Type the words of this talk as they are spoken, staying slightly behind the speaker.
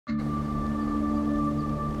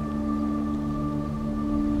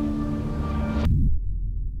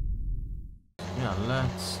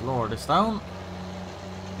Let's lower this down.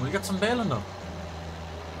 We'll get some baling done.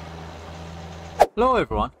 Hello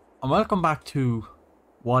everyone, and welcome back to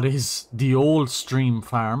what is the old stream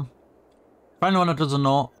farm. For anyone that doesn't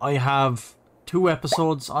know, I have 2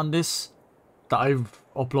 episodes on this that I've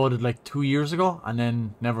uploaded like 2 years ago and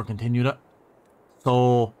then never continued it.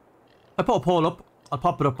 So I put a poll up. I'll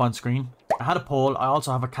pop it up on screen. I had a poll. I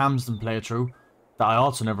also have a Camsden playthrough that I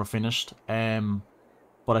also never finished.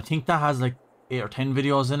 But I think that has like 8 or 10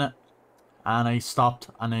 videos in it, and I stopped,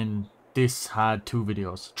 and then this had 2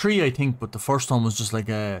 videos. 3 I think, but the first one was just like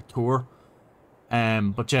a tour.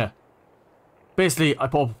 But yeah, basically I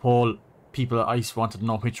put up a poll. People I wanted to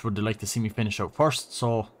know which would they like to see me finish out first.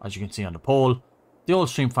 So as you can see on the poll, the old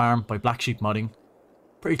stream farm by Black Sheep Modding.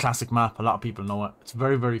 Pretty classic map, a lot of people know it. It's a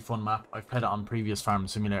very, very fun map. I've played it on previous farm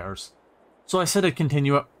simulators. So I said I'd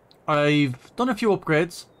continue it. I've done a few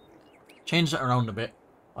upgrades, changed it around a bit.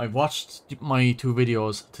 I've watched my 2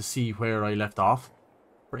 videos to see where I left off,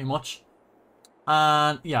 pretty much.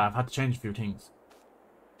 And yeah, I've had to change a few things.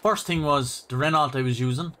 First thing was, the Renault I was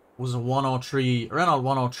using was a Renault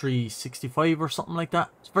 10365 or something like that.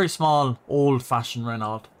 It's a very small, old-fashioned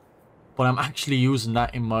Renault. But I'm actually using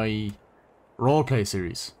that in my roleplay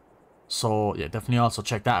series. So yeah, definitely also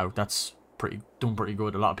check that out. That's doing pretty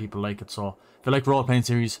good. A lot of people like it. So if you like role-playing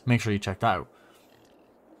series, make sure you check that out.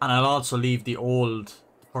 And I'll also leave the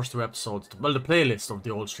first 2 episodes, well, the playlist of the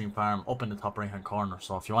old stream farm up in the top right hand corner.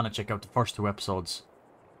 So if you want to check out the first 2 episodes,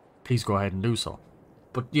 please go ahead and do so.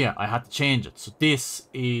 But yeah, I had to change it. So this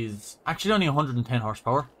is actually only 110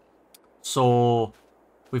 horsepower. So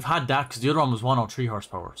we've had that because the other one was 103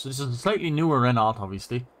 horsepower. So this is a slightly newer Renault,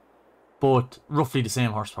 obviously, but roughly the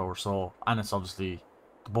same horsepower. So, and it's obviously,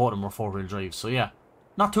 the both of them were 4-wheel drive. So yeah,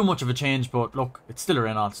 not too much of a change, but look, it's still a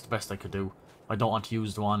Renault. It's the best I could do. I don't want to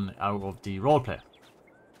use the one out of the roleplay.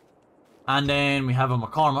 And then we have a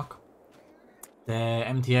McCormick, the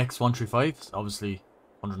MTX 135, obviously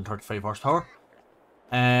 135 horsepower.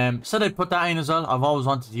 Said I'd put that in as well. I've always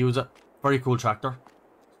wanted to use it. Very cool tractor.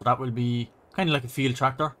 So that will be kind of like a field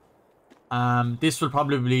tractor. This will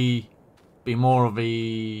probably be more of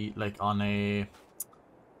a, like on a,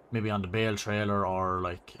 maybe on the bale trailer, or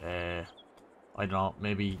like, I don't know,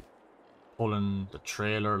 maybe pulling the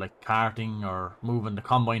trailer, like carting or moving the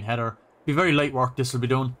combine header. Be very light work this will be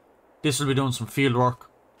doing. This will be doing some field work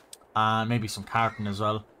and maybe some carting as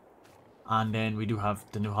well. And then we do have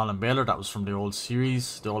the New Holland baler. That was from the old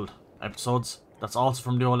series, the old episodes. That's also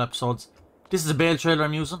from the old episodes. This is a bale trailer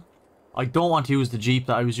I'm using. I don't want to use the Jeep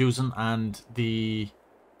that I was using and the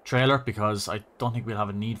trailer because I don't think we'll have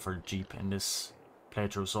a need for a Jeep in this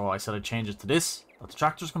playthrough. So I said I'd change it to this, that the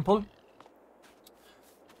tractors can pull.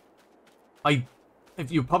 If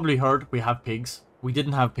you probably heard, we have pigs. We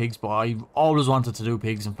didn't have pigs, but I've always wanted to do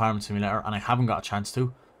pigs in Farming Simulator, and I haven't got a chance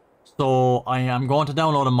to. So I am going to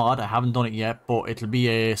download a mod. I haven't done it yet, but it'll be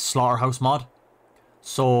a slaughterhouse mod.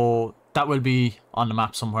 So that will be on the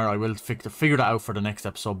map somewhere. I will figure that out for the next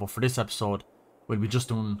episode, but for this episode, we'll be just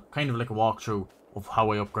doing kind of like a walkthrough of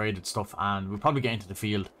how I upgraded stuff, and we'll probably get into the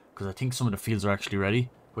field, because I think some of the fields are actually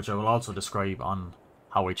ready, which I will also describe on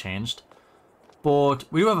how I changed. But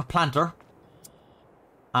we do have a planter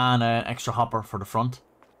and an extra hopper for the front.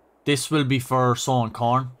 This will be for sowing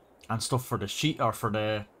corn and stuff for the sheep, or for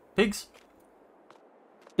the pigs.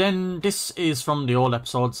 Then this is from the old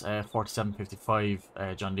episodes,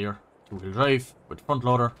 4755 John Deere 2-wheel drive with front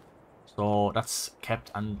loader. So that's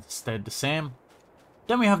kept and stayed the same.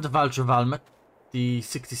 Then we have the Valtra Valmet, the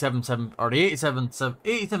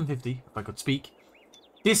 8750, if I could speak.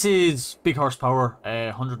 This is big horsepower,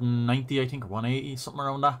 190 I think, or 180, something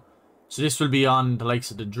around that. So this will be on the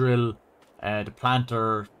likes of the drill, the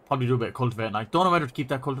planter, probably do a bit of cultivating. I don't know whether to keep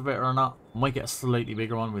that cultivator or not. Might get a slightly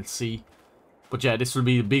bigger one, we'll see. But yeah, this will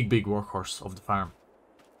be the big workhorse of the farm.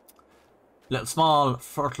 Little small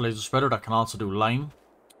fertilizer spreader that can also do lime.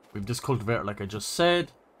 We've this cultivator like I just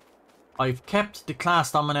said. I've kept the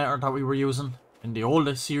class dominator that we were using in the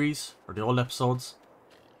old series, or the old episodes.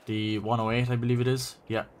 The 108 I believe it is.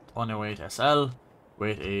 Yeah, 108 SL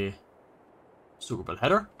with a suitable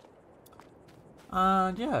header.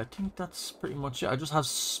 And yeah, I think that's pretty much it. I just have a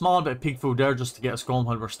small bit of pig food there just to get us going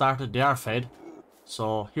while we're started. They are fed.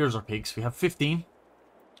 So here's our pigs. We have 15,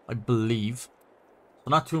 I believe.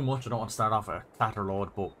 So not too much. I don't want to start off a clatter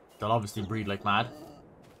load, but they'll obviously breed like mad.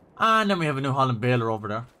 And then we have a New Holland baler over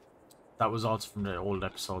there. That was also from the old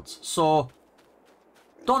episodes. So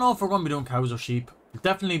don't know if we're going to be doing cows or sheep. We'll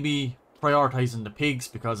definitely be prioritizing the pigs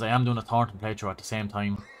because I am doing a Thornton playthrough at the same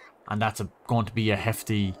time. And that's going to be a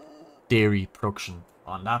hefty dairy production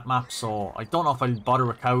on that map, so I don't know if I'll bother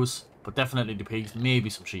with cows, but definitely the pigs, maybe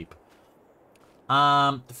some sheep.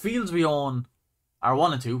 The fields we own are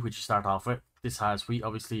 1 and 2, which you start off with. This has wheat,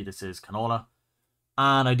 obviously. This is canola.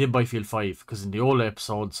 And I did buy field 5, because in the old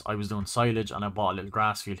episodes, I was doing silage, and I bought a little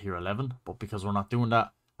grass field here, 11. But because we're not doing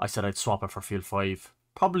that, I said I'd swap it for field 5.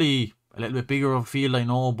 Probably a little bit bigger of a field, I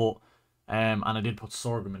know, but... and I did put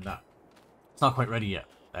sorghum in that. It's not quite ready yet,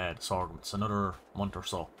 the sorghum. It's another month or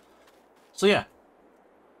so. So yeah,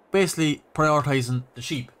 basically prioritizing the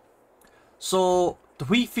sheep. So the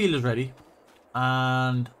wheat field is ready,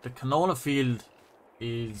 and the canola field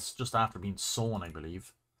is just after being sown, I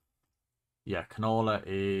believe. Yeah, canola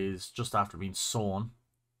is just after being sown.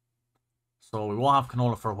 So we won't have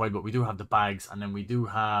canola for a while, but we do have the bags, and then we do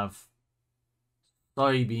have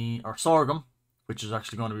soybean or sorghum, which is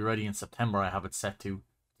actually going to be ready in September. I have it set to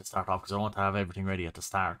start off because I want to have everything ready at the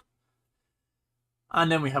start.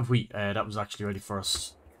 And then we have wheat. That was actually ready for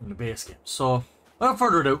us in the base game. So without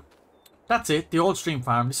further ado, that's it. The old stream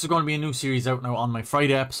farm. This is going to be a new series out now on my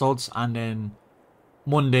Friday episodes, and then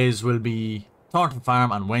Mondays will be Thornton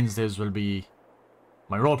Farm, and Wednesdays will be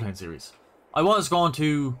my role-playing series. I was going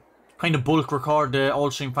to kind of bulk record the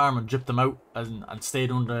old stream farm and drip them out and stay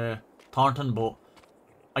doing the Thornton, but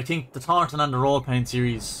I think the Thornton and the role-playing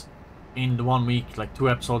series in the 1 week, like 2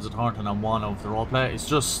 episodes of Thornton and 1 of the roleplay, is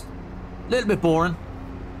just a little bit boring.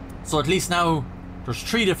 So at least now there's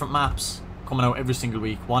 3 different maps coming out every single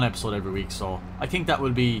week, 1 episode every week, so I think that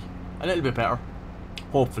will be a little bit better,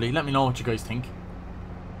 hopefully. Let me know what you guys think.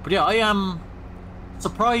 But yeah, I am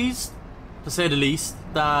surprised, to say the least,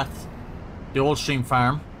 that the old stream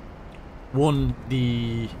farm won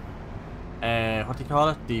the what do you call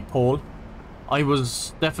it, the poll. I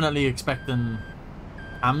was definitely expecting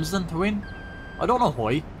Camden to win. I don't know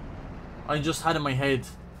why. I just had in my head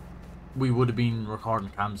we would have been recording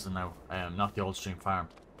Camden now, not the old stream farm.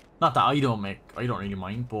 Not that I don't really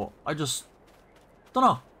mind, but I just don't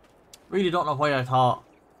know. Really don't know why I thought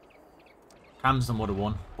Camden would have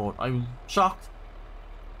won, but I'm shocked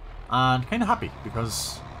and kind of happy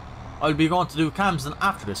because I'll be going to do Camden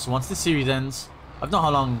after this. So once this series ends, I've no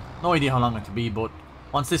idea how long it will be, but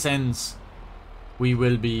once this ends, we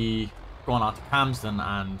will be going on to Camden,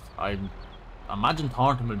 and I imagine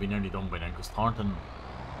Thornton will be nearly done by then because Thornton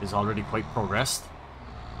is already quite progressed.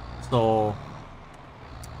 So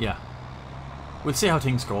yeah, we'll see how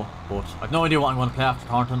things go, but I've no idea what I'm going to play after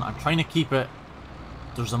Thornton. I'm trying to keep it.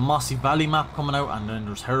 There's a Mossy Valley map coming out, and then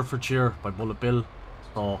there's Herefordshire by Bullet Bill.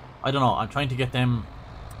 So I don't know, I'm trying to get them,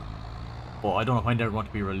 but I don't know when they're going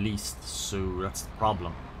to be released, so that's the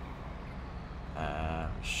problem.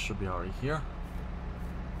 Should be already here.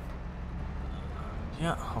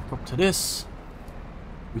 Yeah, hook up to this.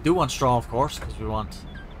 We do want straw, of course, because we want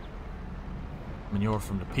manure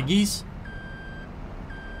from the piggies.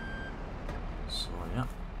 So yeah,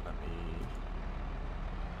 let me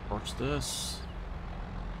torch this.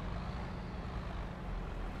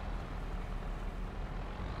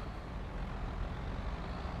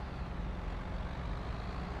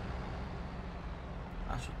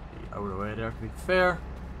 That should be out of the way there, to be fair.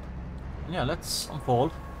 And yeah, let's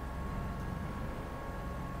unfold.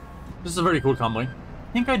 This is a very cool combine.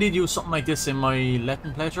 I think I did use something like this in my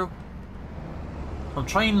Letton playthrough. I'm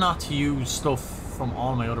trying not to use stuff from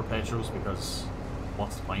all my other playthroughs because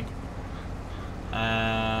what's the point?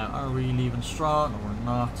 Are we leaving straw? No, we're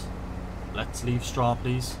not. Let's leave straw,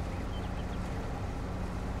 please.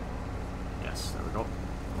 Yes, there we go.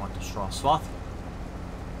 I want the straw swath.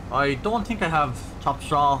 I don't think I have top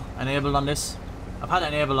straw enabled on this. I've had it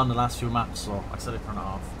enabled on the last few maps, so I said I'd turn it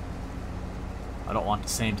off. I don't want the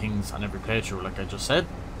same things on every playthrough, like I just said.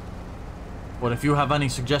 But if you have any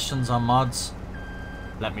suggestions on mods,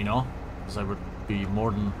 let me know, because I would be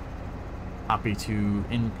more than happy to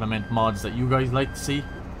implement mods that you guys like to see.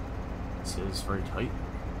 This is very tight.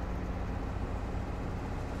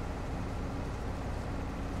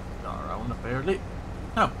 Got around it barely.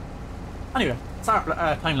 No. Anyway, it's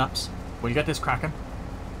our time lapse. We'll get this cracking.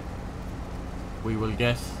 We will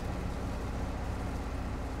get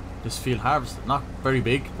this field harvested. Not very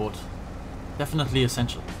big, but definitely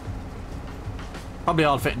essential. Probably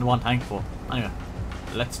all fit into one tank, but anyway,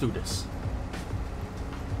 let's do this.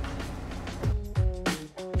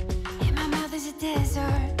 In my mouth is a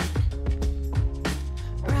desert,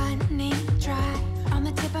 running dry on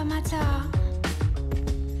the tip of my tongue.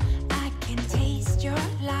 I can taste your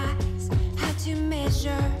lies, how to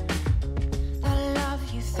measure the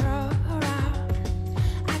love you throw around.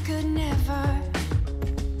 I could never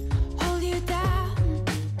hold you down.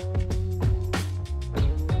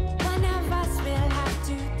 One of us will have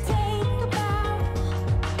to take a bow.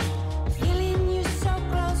 Feeling you so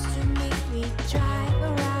close to me, we drive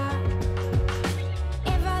around.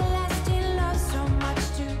 Everlasting love, so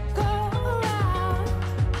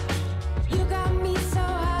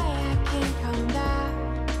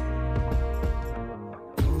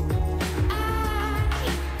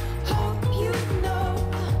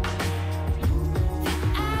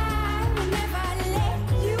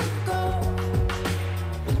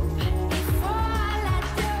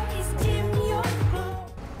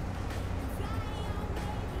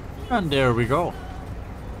And there we go.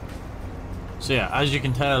 So yeah, as you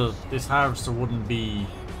can tell, this harvester wouldn't be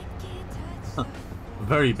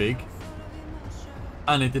very big.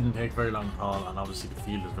 And it didn't take very long at all, and obviously the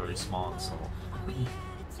field is very small, so...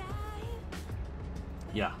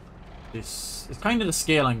 yeah. This is kind of the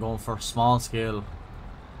scale I'm going for. Small scale.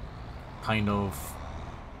 Kind of...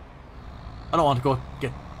 I don't want to go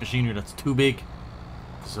get machinery that's too big,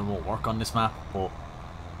 because it won't work on this map, but...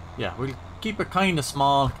 yeah, we'll keep it kind of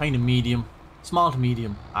small, kind of medium. Small to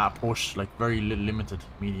medium push, like very limited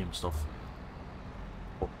medium stuff.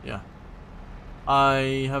 But yeah.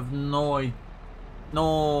 I have no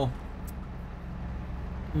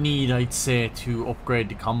need, I'd say, to upgrade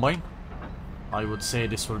the combine. I would say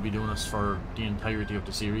this will be doing us for the entirety of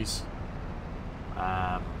the series.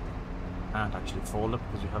 Can't actually fold it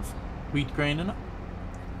because we have wheat grain in it.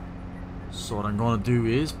 So what I'm going to do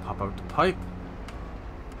is pop out the pipe.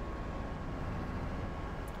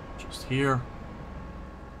 Just here.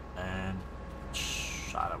 And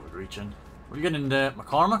that would reach in. We'll get in the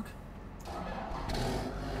McCormick.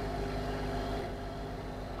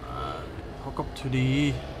 Hook up to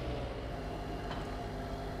the...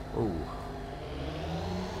 oh.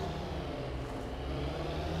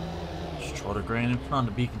 Just throw the grain in, put on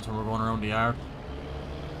the beacons when we're going around the yard.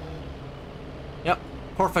 Yep,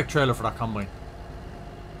 perfect trailer for that combine.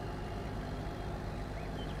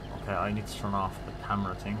 Okay, I need to turn off the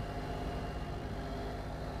camera thing.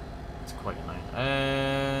 It's quite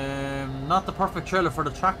annoying. Not the perfect trailer for the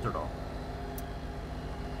tractor though.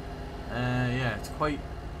 Yeah, it's quite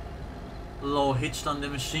low hitched on the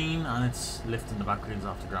machine, and it's lifting the back wheels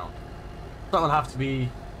off the ground. That will have to be...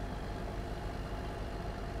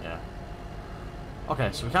 yeah. Okay,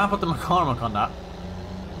 so we can't put the McCormick on that.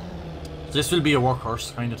 So this will be a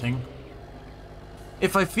workhorse kind of thing.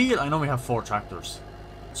 If I feel... I know we have 4 tractors.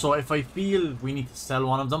 So if I feel we need to sell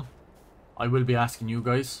one of them, I will be asking you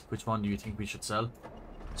guys, which one do you think we should sell?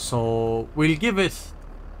 So we'll give it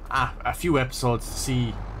a few episodes to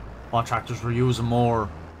see what tractors we're using more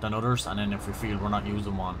than others, and then if we feel we're not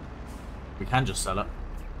using one, we can just sell it.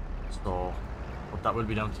 So, but that will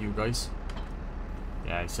be down to you guys.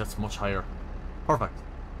 Yeah, see, that's much higher. Perfect.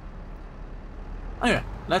 Anyway,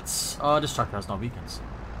 let's... this tractor has no beacons.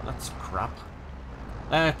 That's crap.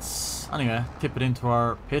 Let's, anyway, tip it into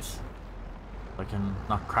our pit. So I can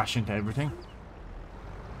not crash into everything.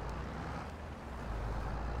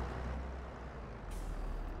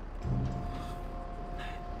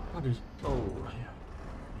 What is... oh, yeah.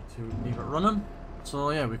 To leave it running. So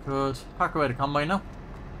yeah, we could pack away the combine now.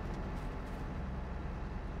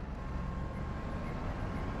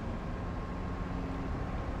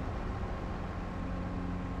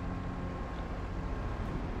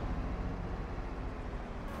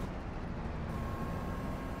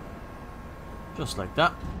 Just like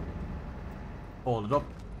that. Fold it up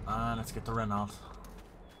and let's get the wren out.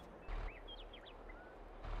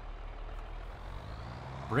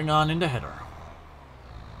 Bring on in the header.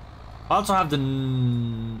 I also have the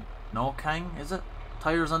no Kang, is it?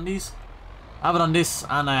 Tires on these. I have it on this,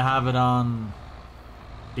 and I have it on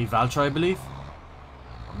the Valtra, I believe.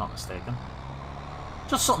 If I'm not mistaken.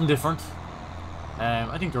 Just something different.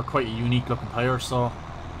 I think they're quite a unique looking tire, so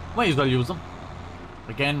might as well use them.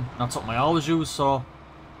 Again, not something I always use, so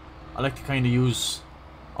I like to kind of use...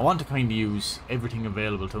 I want to kind of use everything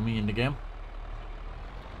available to me in the game.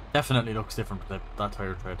 Definitely looks different with that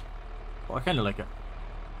tire tread, but I kind of like it.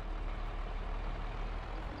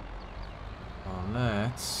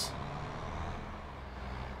 Let's...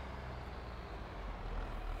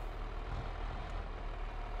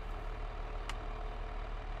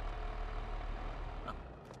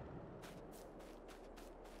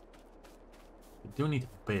 we do need to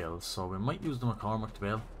bail, so we might use the McCormick to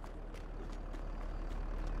bail.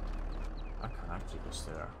 I can actually just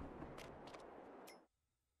there.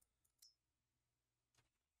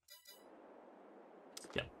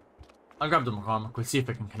 Yeah. I'll grab the McCormick. We'll see if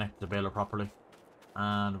I can connect the baler properly.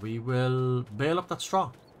 And we will bale up that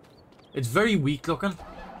straw. It's very weak looking.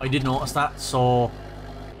 I did notice that, so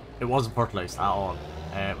it wasn't fertilized at all.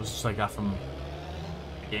 It was just like that from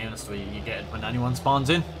the game. That's the way you get it when anyone spawns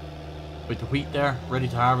in. With the wheat there, ready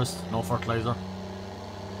to harvest, no fertilizer.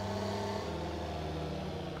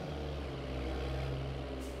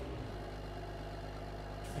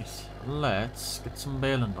 Nice. Let's get some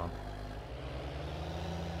baling done.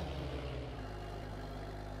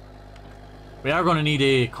 We are going to need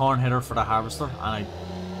a corn header for the harvester, and I'm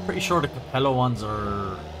pretty sure the Capello ones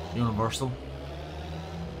are universal.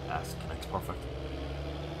 Yes, connects perfect.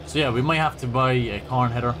 So yeah, we might have to buy a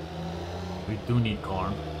corn header. We do need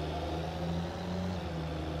corn.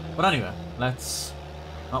 But anyway, let's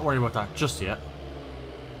Not worried about that just yet.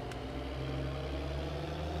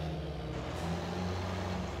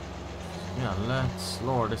 Yeah, let's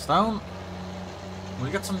lower this down.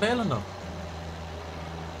 We'll get some baling though.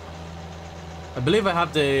 I believe I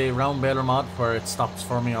have the round baler mod where it stops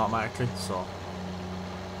for me automatically, so.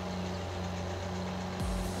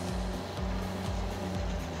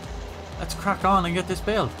 Let's crack on and get this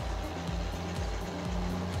baled.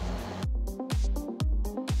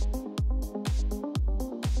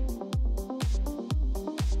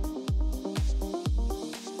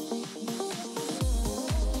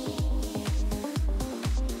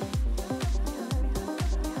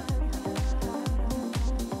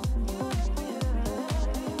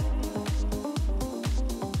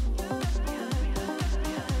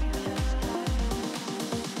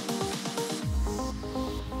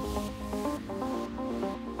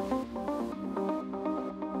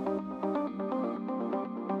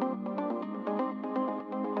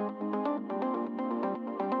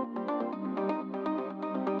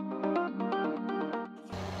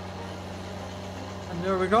 And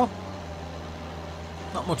there we go.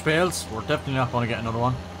 Not much bales. We're definitely not going to get another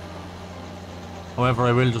one. However,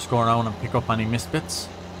 I will just go around and pick up any missed bits.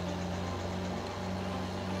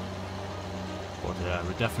 But yeah,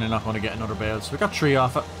 we're definitely not going to get another bale. So we got 3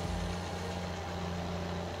 off it.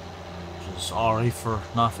 Which is alright for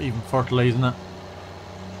not even fertilizing it.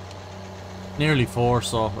 Nearly 4,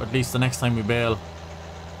 so at least the next time we bale,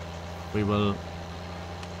 we'll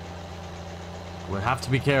have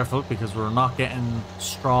to be careful because we're not getting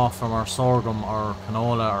straw from our sorghum or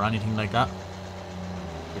canola or anything like that.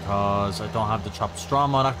 Because I don't have the chopped straw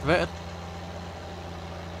mod activated.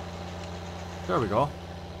 There we go.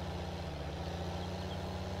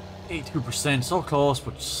 82%, so close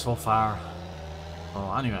but so far.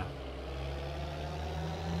 So anyway.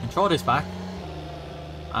 We can throw this back.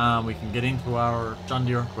 And we can get into our John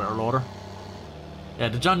Deere with our loader. Yeah,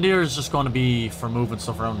 the John Deere is just going to be for moving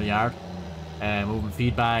stuff around the yard. Moving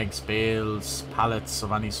feed bags, bales, pallets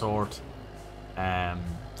of any sort. That's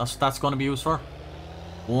what that's going to be used for.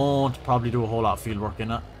 Won't probably do a whole lot of field work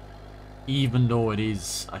in it. Even though it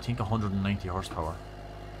is, I think, 190 horsepower.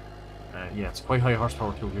 Yeah, it's quite high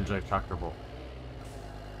horsepower 2-wheel drive tractor, but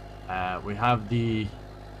we have the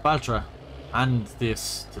Valtra and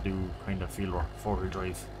this to do kind of field work, 4-wheel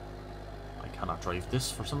drive. I cannot drive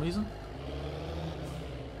this for some reason.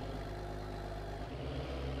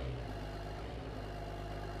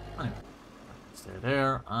 Anyway, stay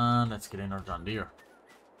there and let's get in our John Deere.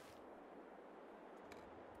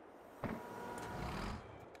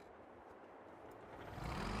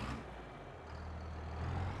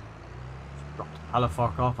 Drop the pallet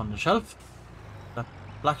fork off on the shelf that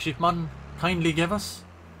Black Sheep Mod kindly gave us.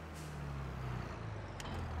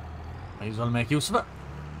 Might as well make use of it.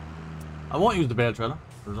 I won't use the bale trailer.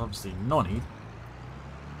 There's obviously no need.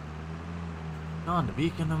 On the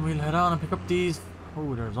beacon and we'll head on and pick up these.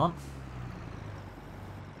 Oh, there's one.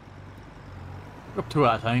 Pick up 2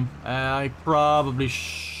 at a time. I probably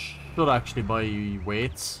should actually buy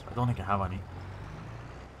weights. I don't think I have any.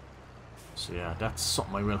 So yeah, that's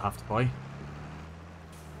something I will have to buy.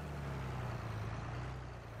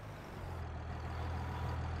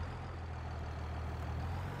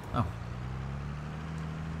 Oh.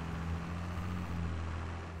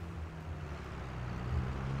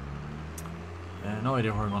 No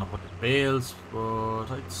idea where I'm going to put the bales, but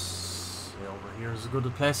I'd say over here is as good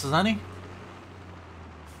a place as any.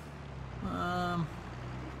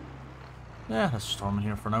 Yeah, let's just throw them in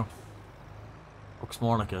here for now. Looks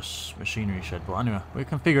more like a machinery shed, but anyway, we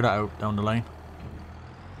can figure that out down the line.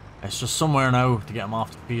 It's just somewhere now to get them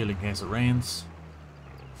off the field in case it rains.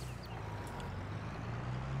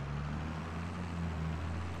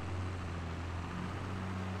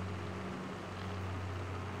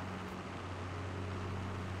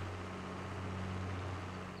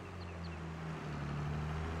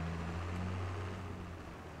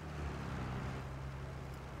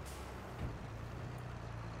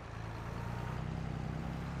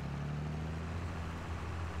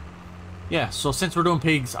 Yeah, so since we're doing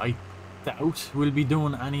pigs, I doubt we'll be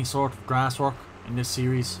doing any sort of grass work in this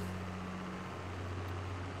series.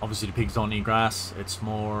 Obviously the pigs don't need grass, it's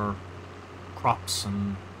more crops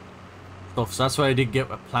and stuff. So that's why I did get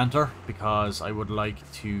a planter, because I would like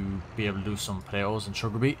to be able to do some potatoes and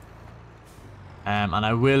sugar beet. And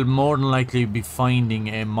I will more than likely be finding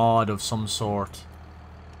a mod of some sort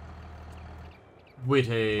with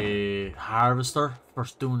a harvester for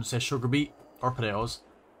doing, say, sugar beet or potatoes.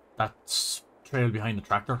 That's trailed behind the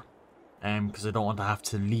tractor, because I don't want to have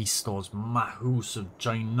to lease those massive,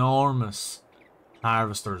 ginormous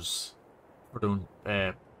harvesters for doing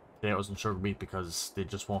potatoes and sugar beet because they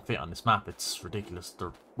just won't fit on this map. It's ridiculous.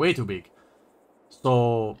 They're way too big.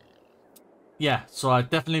 So yeah, so I'd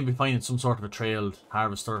definitely be finding some sort of a trailed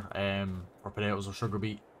harvester for potatoes or sugar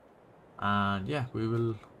beet. And yeah, we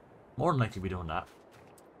will more than likely be doing that.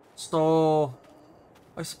 So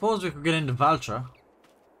I suppose we could get into Valtra.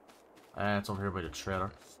 It's over here by the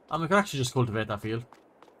trailer. And we could actually just cultivate that field.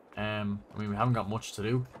 I mean, we haven't got much to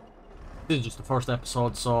do. This is just the first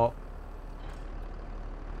episode, so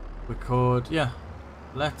we could, yeah,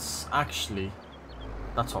 let's actually,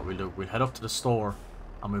 that's what we'll do. We'll head up to the store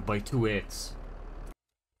and we'll buy 2 8s.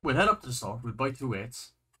 We'll head up to the store, we'll buy 2 8s.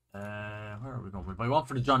 Where are we going? We'll buy one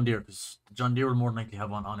for the John Deere, because the John Deere will more than likely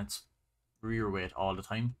have one on its rear weight all the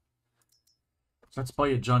time. So let's buy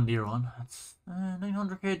a John Deere one. That's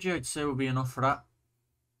 900 kg, I'd say would be enough for that.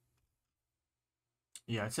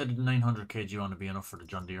 Yeah, I'd say the 900 kg one would be enough for the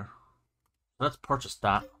John Deere. So let's purchase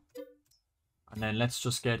that. And then let's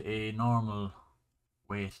just get a normal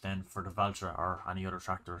weight then for the Valtra or any other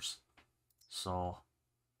tractors. So,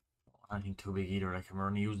 anything too big either. Like, we're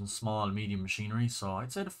only using small, medium machinery. So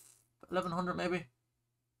I'd say the 1100 maybe.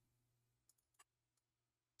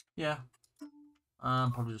 Yeah.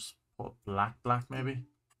 Probably just put black maybe.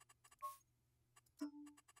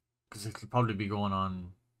 Because it'll probably be going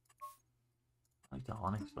on. I like the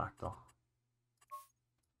Onyx black though.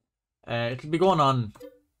 It'll be going on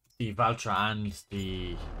the Valtra and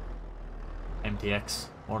the MTX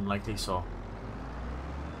more than likely, so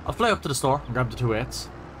I'll fly up to the store and grab the 2 8s.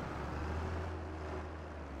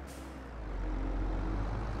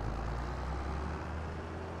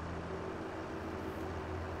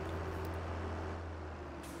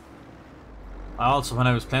 Also, when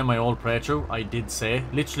I was playing my old playthrough, I did say,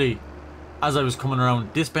 literally, as I was coming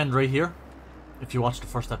around this bend right here, if you watched the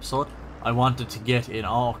first episode, I wanted to get an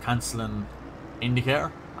auto-cancelling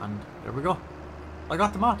indicator, and there we go. I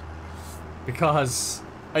got the mod. Because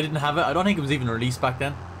I didn't have it. I don't think it was even released back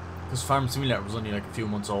then, because Farm Simulator was only like a few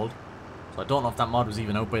months old. So I don't know if that mod was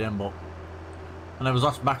even out by then, but when I was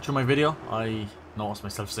watching back through my video, I noticed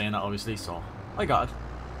myself saying that, obviously, so I got it.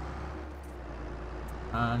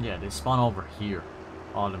 And yeah, they spawn over here.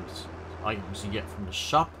 All them items you get from the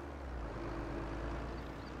shop.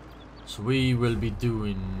 So we will be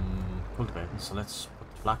doing cultivating. So let's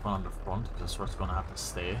put the black one on the front, because that's where it's going to have to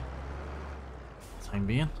stay for the time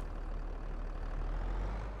being.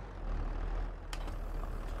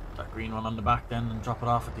 That green one on the back then and drop it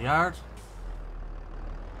off at the yard.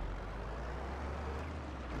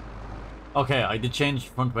 Okay, I did change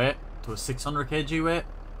the front weight to a 600 kg weight,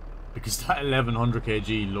 because that 1100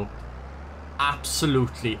 kg looked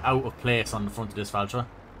absolutely out of place on the front of this Valtra.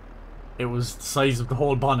 It was the size of the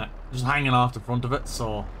whole bonnet, just hanging off the front of it,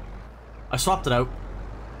 so I swapped it out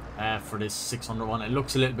for this 600 one. It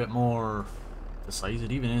looks a little bit more the size.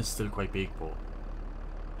 It even is still quite big, but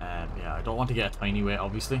yeah, I don't want to get a tiny weight,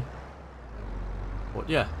 obviously. But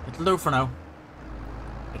yeah, it'll do for now.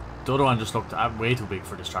 The other one just looked way too big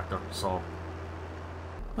for this tractor, so...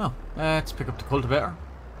 Well, let's pick up the cultivator.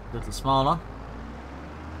 Little small one.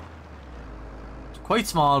 It's quite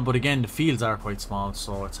small, but again, the fields are quite small,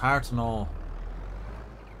 so it's hard to know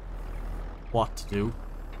what to do.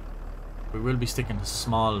 We will be sticking to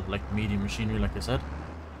small, like medium machinery, like I said.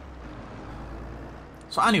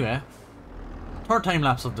 So anyway, third time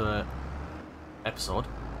lapse of the episode.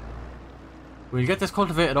 We'll get this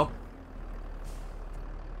cultivated up,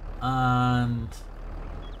 and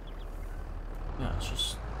yeah, it's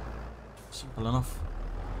just simple enough.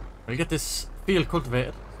 We'll get this field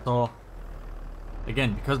cultivated, so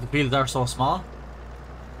again, because the fields are so small,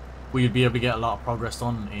 we'll be able to get a lot of progress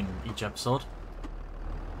done in each episode.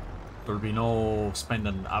 There'll be no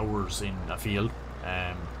spending hours in a field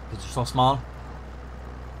because they're so small,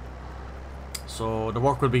 so the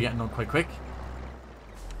work will be getting done quite quick.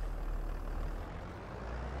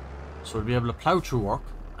 So we'll be able to plow through work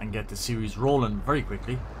and get the series rolling very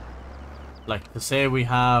quickly. Like, to say we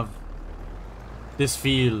have this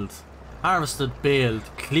field harvested, baled,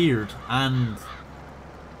 cleared, and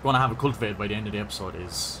going to have it cultivated by the end of the episode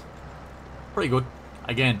is pretty good.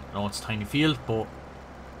 Again, I know it's a tiny field, but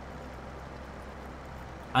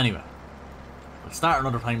anyway, we'll start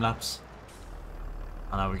another time lapse,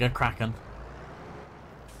 and I will get cracking,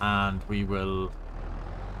 and we will.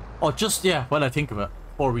 Oh, just yeah. While I think of it,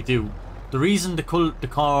 before we do, the reason the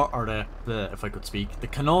if I could speak, the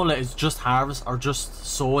canola is just harvested or just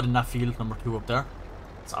sowed in that field number 2 up there,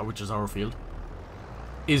 which is our field,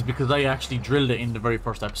 is because I actually drilled it in the very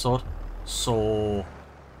first episode, so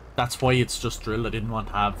that's why it's just drilled. I didn't want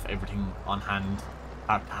to have everything on hand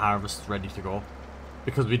at harvest ready to go,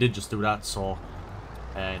 because we did just do that. So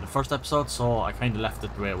in the first episode, so I kind of left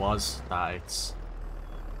it the way it was, that it's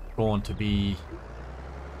going to be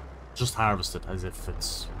just harvested as if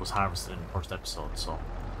it was harvested in the first episode. So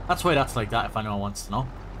that's why that's like that, if anyone wants to know.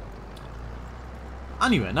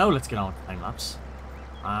 Anyway, now let's get on with time lapse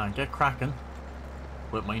and get cracking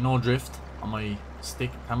with my no drift on my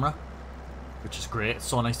stick camera, which is great. It's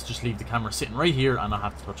so nice to just leave the camera sitting right here and not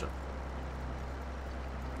have to touch it.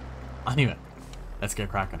 Anyway, let's get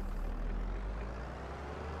cracking.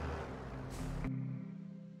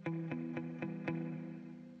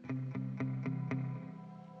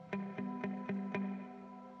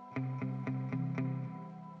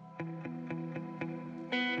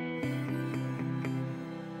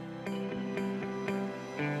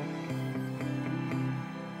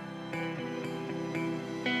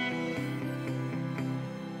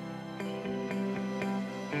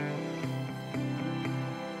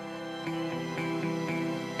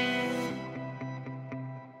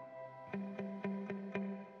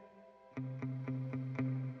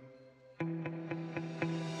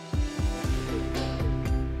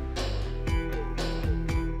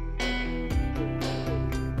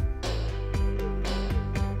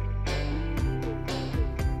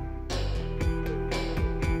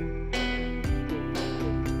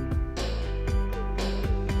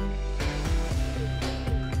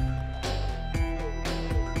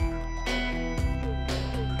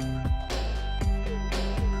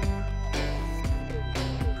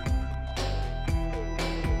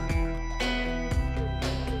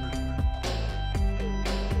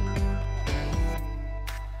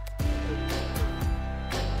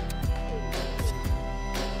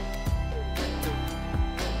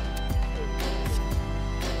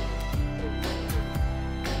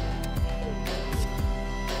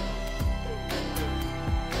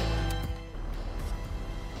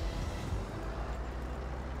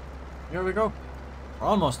 Here we go. We're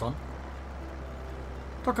almost done.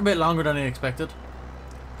 Took a bit longer than I expected,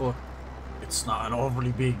 but it's not an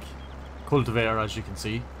overly big cultivator, as you can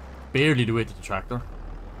see. Barely the weight of the tractor.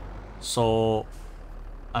 So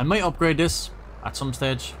I might upgrade this at some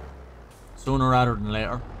stage, sooner rather than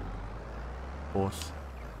later. But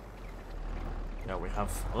yeah, we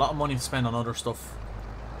have a lot of money to spend on other stuff,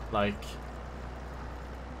 like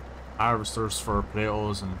harvesters for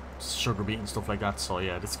potatoes and sugar beet and stuff like that. So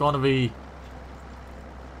yeah, it's going to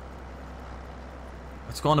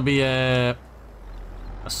be a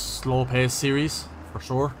slow paced series for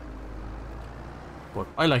sure, but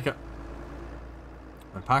I like it.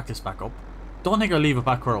 I'll park this back up. Don't think I'll leave it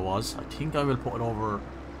back where it was. I think I will put it over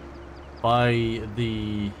by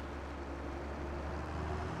the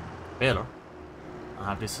baler and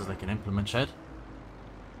have this as like an implement shed.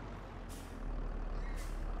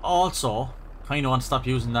 Also, kind of want to stop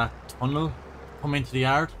using that tunnel to come into the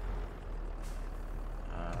yard.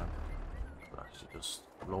 But actually just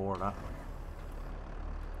lower that.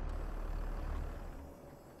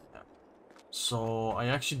 Yeah. So I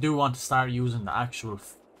actually do want to start using the actual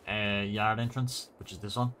yard entrance, which is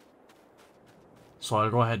this one. So I'll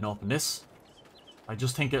go ahead and open this. I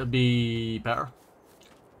just think it'll be better.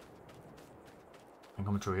 I'm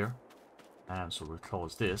coming through here. And so we'll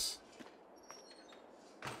close this.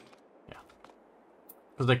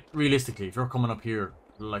 Because, like, realistically, if you're coming up here,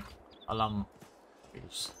 like, along... Let me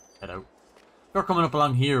just head out. If you're coming up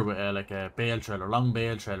along here with, like, a bale trailer, long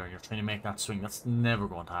bale trailer, and you're trying to make that swing, that's never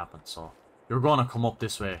going to happen. So, you're going to come up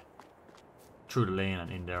this way, through the lane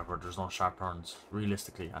and in there where there's no sharp turns,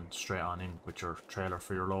 realistically, and straight on in with your trailer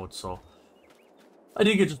for your load. So, I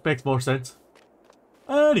think it just makes more sense.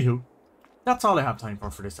 Anywho, that's all I have time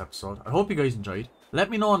for this episode. I hope you guys enjoyed.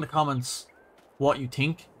 Let me know in the comments what you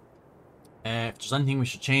think. If there's anything we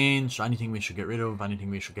should change, anything we should get rid of, anything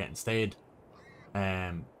we should get instead,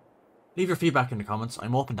 leave your feedback in the comments.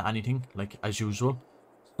 I'm open to anything, like as usual.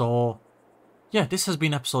 So, yeah, this has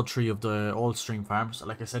been episode 3 of the Old Stream Farms.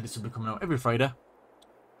 Like I said, this will be coming out every Friday.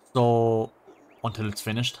 So, until it's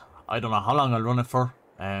finished. I don't know how long I'll run it for,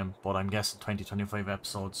 but I'm guessing 20-25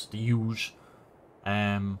 episodes, the huge.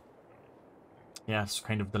 Yeah, it's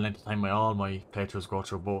kind of the length of time all my playthroughs go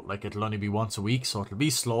through, but like it'll only be once a week, so it'll be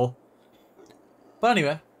slow. But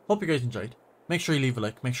anyway, hope you guys enjoyed. Make sure you leave a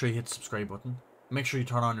like, make sure you hit the subscribe button, make sure you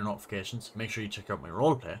turn on your notifications, make sure you check out my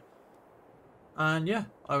roleplay. And yeah,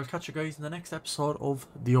 I will catch you guys in the next episode of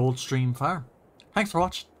the Old Stream Farm. Thanks for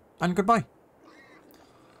watching, and goodbye.